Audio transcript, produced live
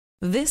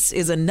This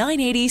is a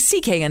 980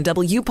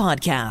 CKNW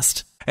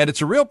podcast. And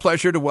it's a real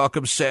pleasure to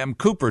welcome Sam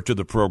Cooper to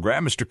the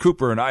program. Mr.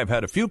 Cooper and I have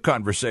had a few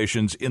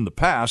conversations in the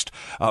past,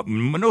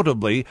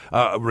 notably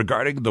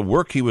regarding the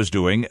work he was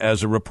doing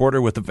as a reporter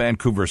with the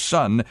Vancouver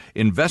Sun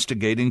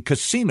investigating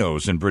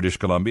casinos in British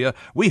Columbia.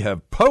 We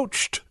have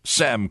poached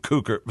Sam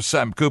Cooper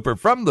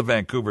from the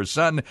Vancouver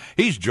Sun.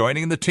 He's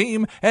joining the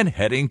team and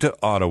heading to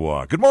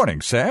Ottawa. Good morning,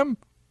 Sam.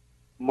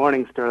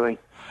 Morning, Sterling.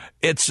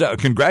 It's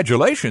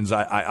congratulations,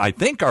 I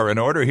think, are in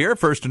order here,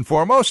 first and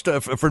foremost,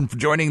 for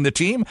joining the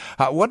team.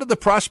 What are the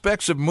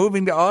prospects of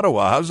moving to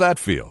Ottawa? How's that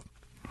feel?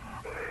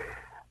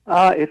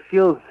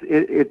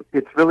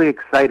 It's really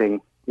exciting.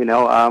 You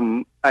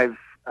know,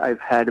 I've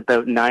had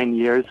about 9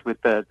 years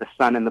with the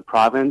Sun in the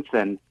province,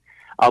 and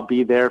I'll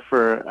be there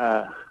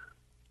for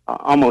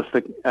almost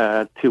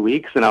 2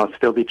 weeks, and I'll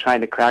still be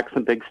trying to crack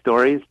some big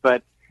stories,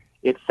 but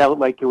it felt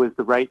like it was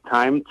the right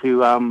time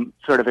to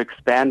sort of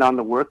expand on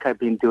the work I've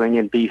been doing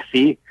in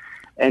BC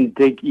and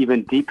dig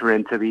even deeper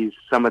into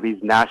some of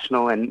these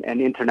national and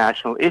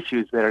international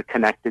issues that are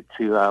connected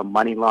to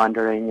money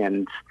laundering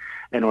and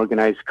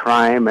organized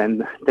crime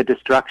and the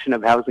destruction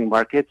of housing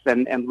markets,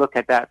 and look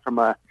at that from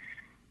a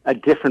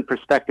different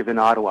perspective in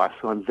Ottawa.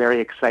 So I'm very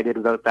excited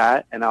about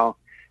that, and I'll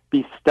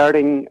be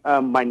starting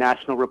my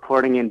national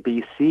reporting in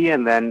BC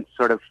and then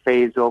sort of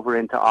phase over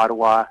into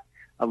Ottawa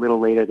a little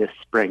later this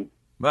spring.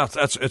 Well,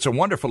 it's a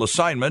wonderful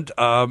assignment,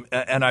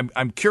 and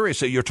I'm curious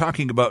that you're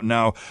talking about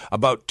now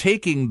about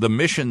taking the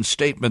mission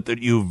statement that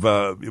you've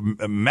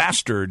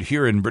mastered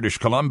here in British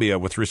Columbia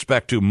with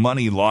respect to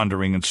money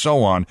laundering and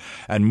so on,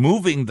 and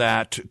moving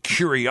that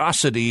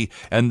curiosity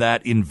and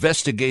that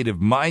investigative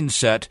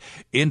mindset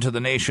into the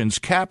nation's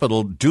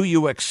capital. Do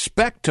you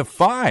expect to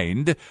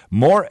find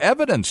more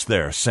evidence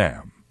there,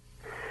 Sam?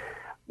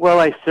 Well,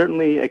 I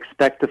certainly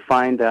expect to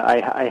find,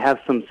 I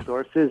have some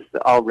sources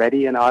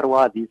already in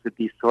Ottawa. These would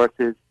be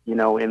sources, you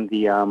know, in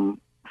the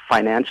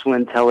financial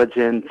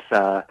intelligence,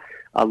 a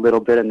little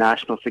bit of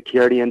national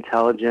security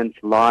intelligence,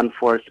 law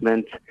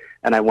enforcement,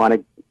 and I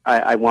want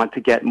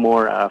to get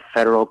more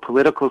federal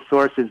political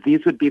sources.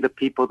 These would be the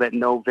people that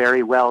know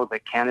very well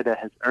that Canada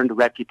has earned a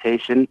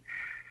reputation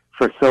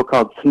for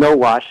so-called snow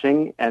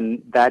washing,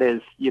 and that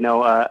is, you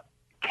know,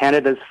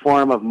 Canada's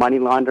form of money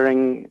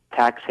laundering,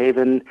 tax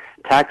haven,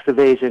 tax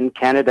evasion.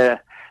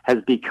 Canada has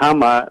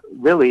become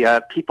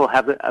people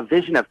have a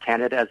vision of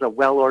Canada as a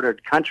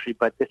well-ordered country,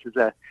 but this is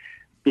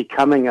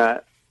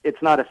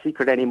it's not a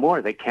secret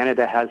anymore that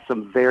Canada has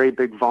some very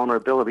big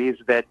vulnerabilities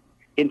that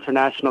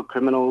international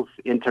criminals,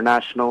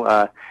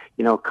 international,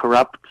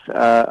 corrupt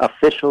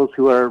officials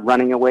who are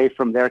running away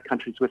from their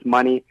countries with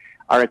money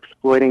are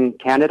exploiting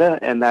Canada,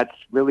 and that's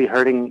really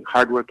hurting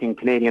hardworking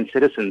Canadian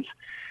citizens.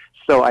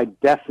 So I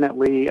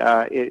definitely,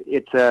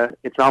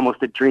 it's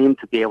almost a dream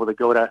to be able to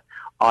go to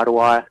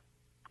Ottawa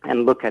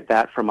and look at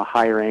that from a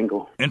higher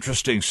angle.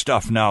 Interesting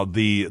stuff. Now,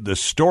 the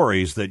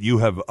stories that you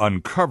have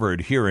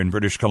uncovered here in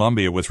British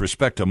Columbia with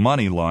respect to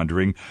money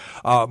laundering,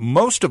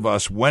 most of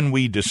us, when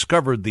we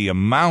discovered the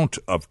amount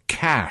of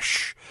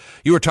cash,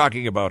 you were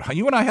talking about,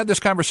 you and I had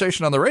this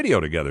conversation on the radio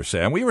together,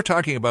 Sam. We were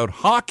talking about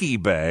hockey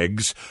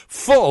bags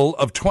full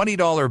of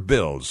 $20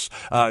 bills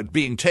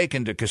being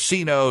taken to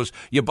casinos.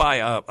 You buy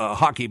a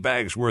hockey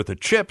bag's worth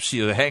of chips,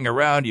 you hang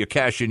around, you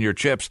cash in your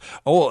chips.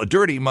 Oh,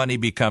 dirty money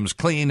becomes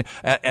clean.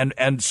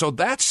 And so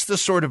that's the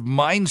sort of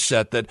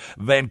mindset that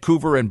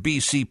Vancouver and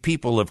BC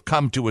people have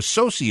come to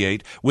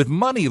associate with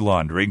money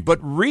laundering. But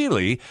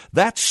really,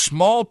 that's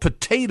small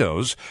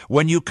potatoes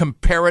when you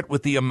compare it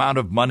with the amount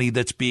of money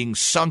that's being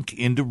sunk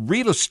into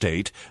real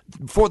estate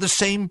for the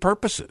same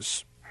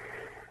purposes.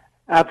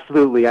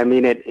 Absolutely. I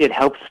mean, it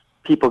helps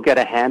people get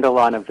a handle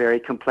on a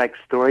very complex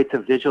story to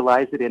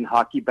visualize it in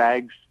hockey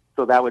bags.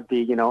 So that would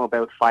be, you know,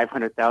 about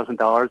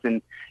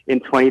 $500,000 in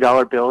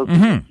 $20 bills,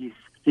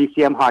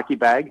 CCM hockey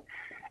bag.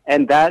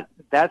 And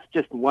that's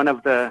just one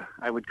of the,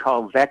 I would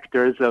call,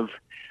 vectors of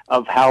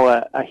how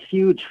a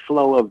huge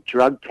flow of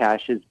drug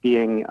cash is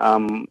being,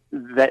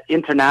 that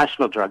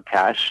international drug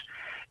cash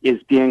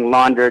is being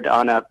laundered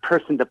on a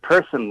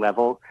person-to-person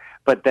level,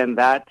 but then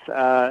that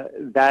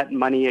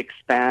money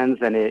expands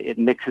and it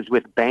mixes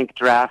with bank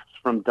drafts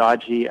from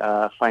dodgy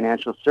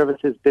financial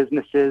services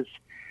businesses.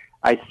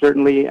 I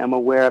certainly am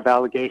aware of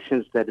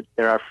allegations that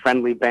there are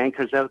friendly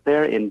bankers out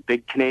there in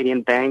big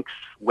Canadian banks,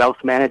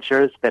 wealth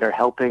managers that are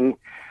helping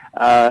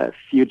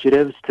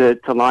fugitives to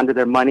launder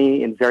their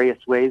money in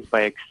various ways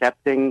by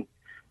accepting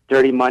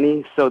dirty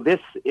money. So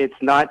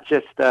it's not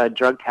just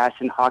drug cash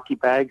in hockey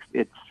bags.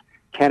 It's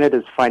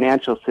Canada's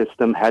financial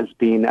system has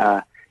been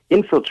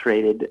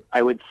infiltrated,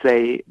 I would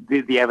say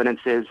the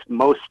evidence is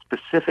most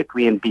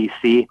specifically in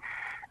BC,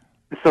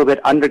 so that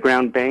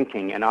underground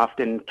banking and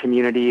often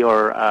community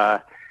or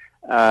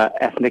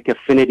ethnic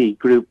affinity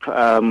group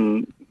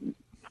crowdfunding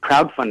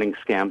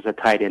scams are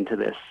tied into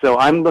this. So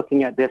I'm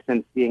looking at this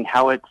and seeing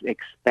how it's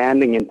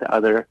expanding into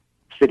other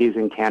cities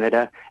in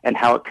Canada and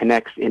how it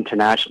connects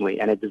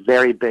internationally. And it's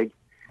very big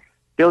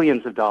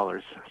billions of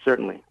dollars,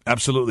 certainly.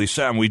 Absolutely,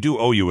 Sam. We do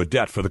owe you a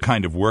debt for the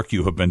kind of work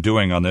you have been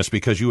doing on this,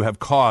 because you have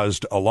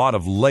caused a lot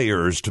of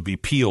layers to be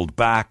peeled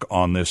back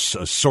on this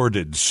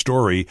sordid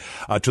story,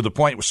 to the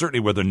point, certainly,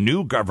 where the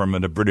new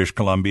government of British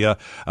Columbia,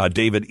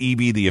 David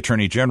Eby, the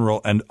Attorney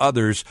General, and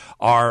others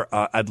are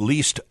at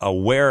least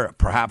aware,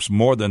 perhaps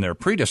more than their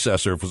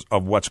predecessors,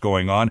 of what's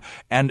going on,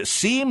 and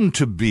seem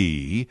to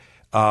be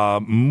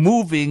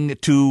moving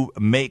to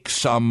make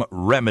some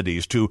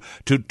remedies, to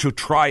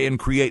try and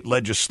create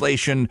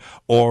legislation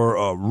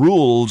or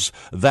rules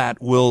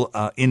that will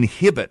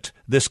inhibit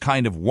this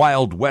kind of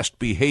Wild West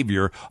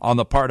behavior on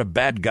the part of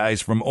bad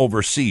guys from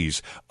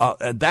overseas.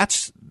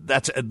 That's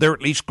they're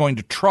at least going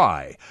to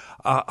try.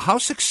 How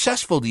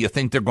successful do you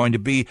think they're going to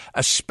be,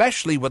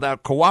 especially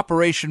without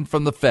cooperation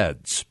from the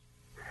feds?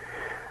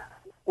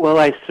 Well,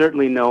 I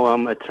certainly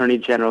know Attorney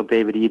General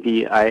David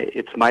Eby.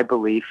 It's my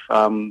belief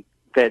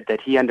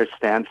that he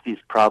understands these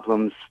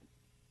problems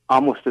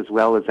almost as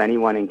well as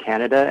anyone in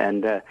Canada,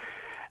 and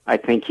I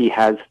think he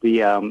has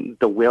the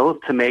will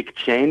to make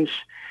change.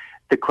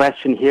 The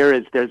question here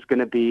is there's going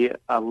to be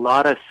a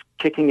lot of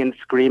kicking and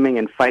screaming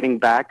and fighting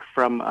back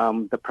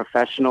from the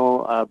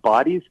professional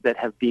bodies that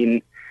have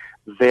been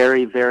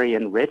very, very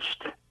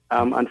enriched,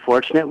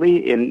 unfortunately,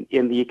 in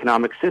the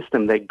economic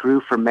system that grew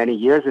for many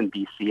years in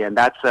BC, and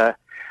that's a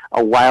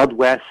Wild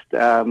West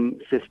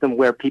system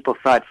where people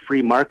thought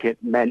free market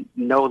meant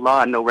no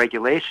law, no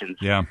regulations.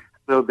 Yeah.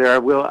 So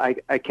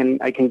I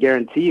can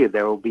guarantee you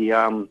there will be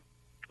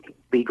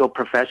legal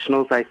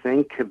professionals, I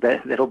think,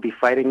 that'll be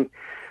fighting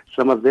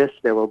some of this.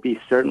 There will be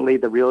certainly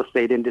the real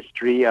estate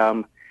industry.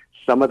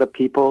 Some of the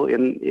people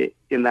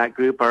in that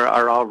group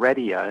are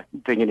already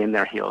digging in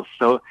their heels.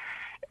 So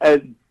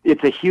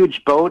it's a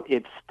huge boat.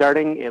 It's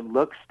starting. It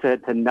looks to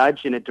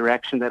nudge in a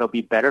direction that'll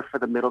be better for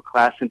the middle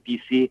class in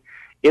BC.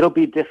 It'll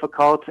be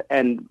difficult,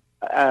 and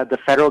the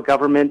federal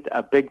government,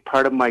 a big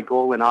part of my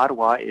goal in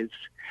Ottawa is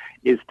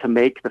to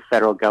make the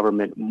federal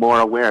government more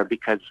aware,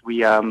 because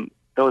we,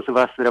 those of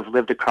us that have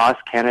lived across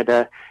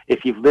Canada,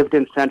 if you've lived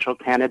in central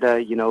Canada,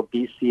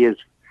 BC is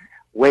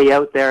way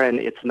out there, and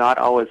it's not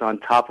always on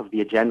top of the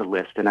agenda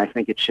list, and I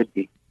think it should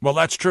be. Well,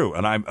 that's true,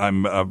 and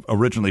I'm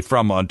originally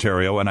from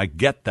Ontario, and I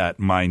get that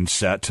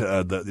mindset,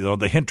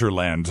 the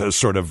hinterland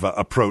sort of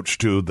approach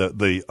to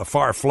the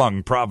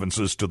far-flung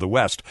provinces to the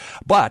west.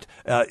 But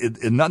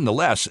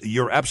nonetheless,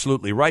 you're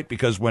absolutely right,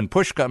 because when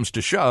push comes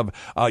to shove,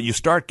 you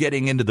start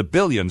getting into the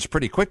billions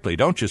pretty quickly,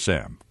 don't you,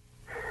 Sam?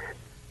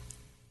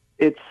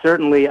 It's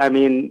certainly. I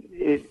mean,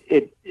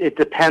 it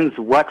depends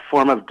what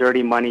form of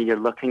dirty money you're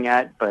looking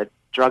at, but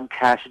drug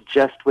cash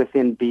just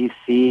within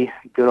BC,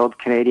 good old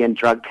Canadian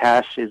drug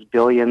cash, is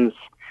billions.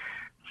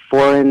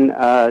 Foreign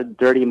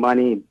dirty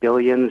money,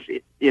 billions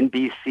in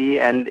BC,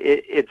 and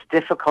it's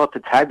difficult to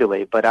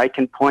tabulate, but I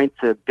can point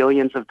to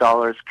billions of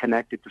dollars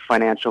connected to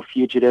financial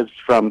fugitives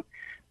from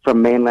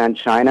mainland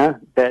China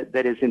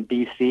that is in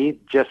BC,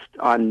 just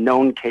on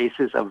known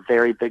cases of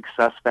very big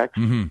suspects.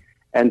 Mm-hmm.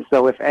 And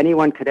so if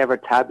anyone could ever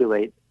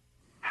tabulate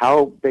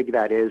how big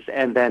that is,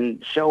 and then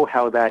show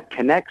how that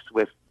connects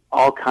with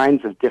all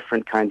kinds of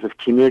different kinds of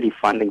community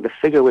funding, the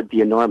figure would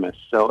be enormous.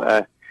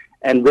 So,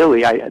 and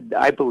really,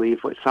 I believe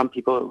what some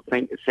people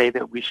say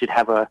that we should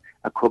have a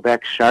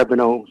Quebec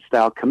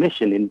Charbonneau-style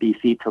commission in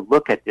BC to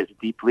look at this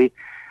deeply.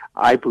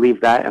 I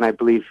believe that, and I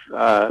believe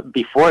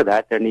before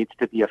that there needs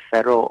to be a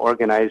federal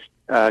organized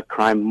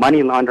crime,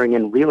 money laundering,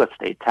 and real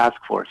estate task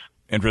force.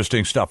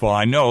 Interesting stuff. Well,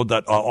 I know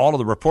that all of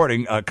the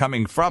reporting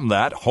coming from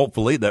that,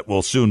 hopefully, that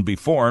will soon be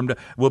formed,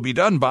 will be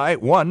done by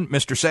one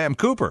Mr. Sam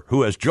Cooper,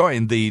 who has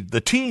joined the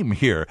team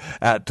here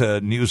at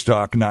News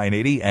Talk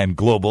 980 and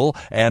Global,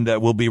 and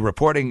will be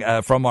reporting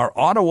from our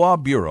Ottawa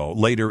bureau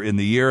later in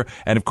the year.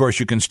 And, of course,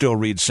 you can still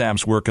read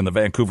Sam's work in the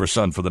Vancouver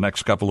Sun for the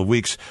next couple of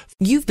weeks.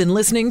 You've been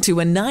listening to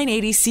a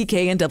 980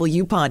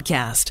 CKNW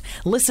podcast.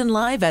 Listen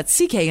live at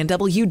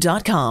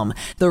cknw.com,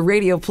 the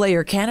Radio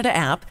Player Canada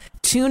app,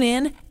 tune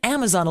in,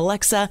 Amazon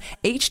Alexa,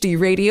 HD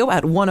Radio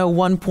at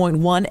 101.1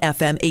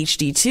 FM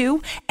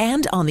HD2,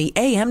 and on the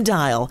AM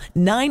dial,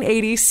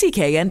 980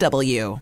 CKNW.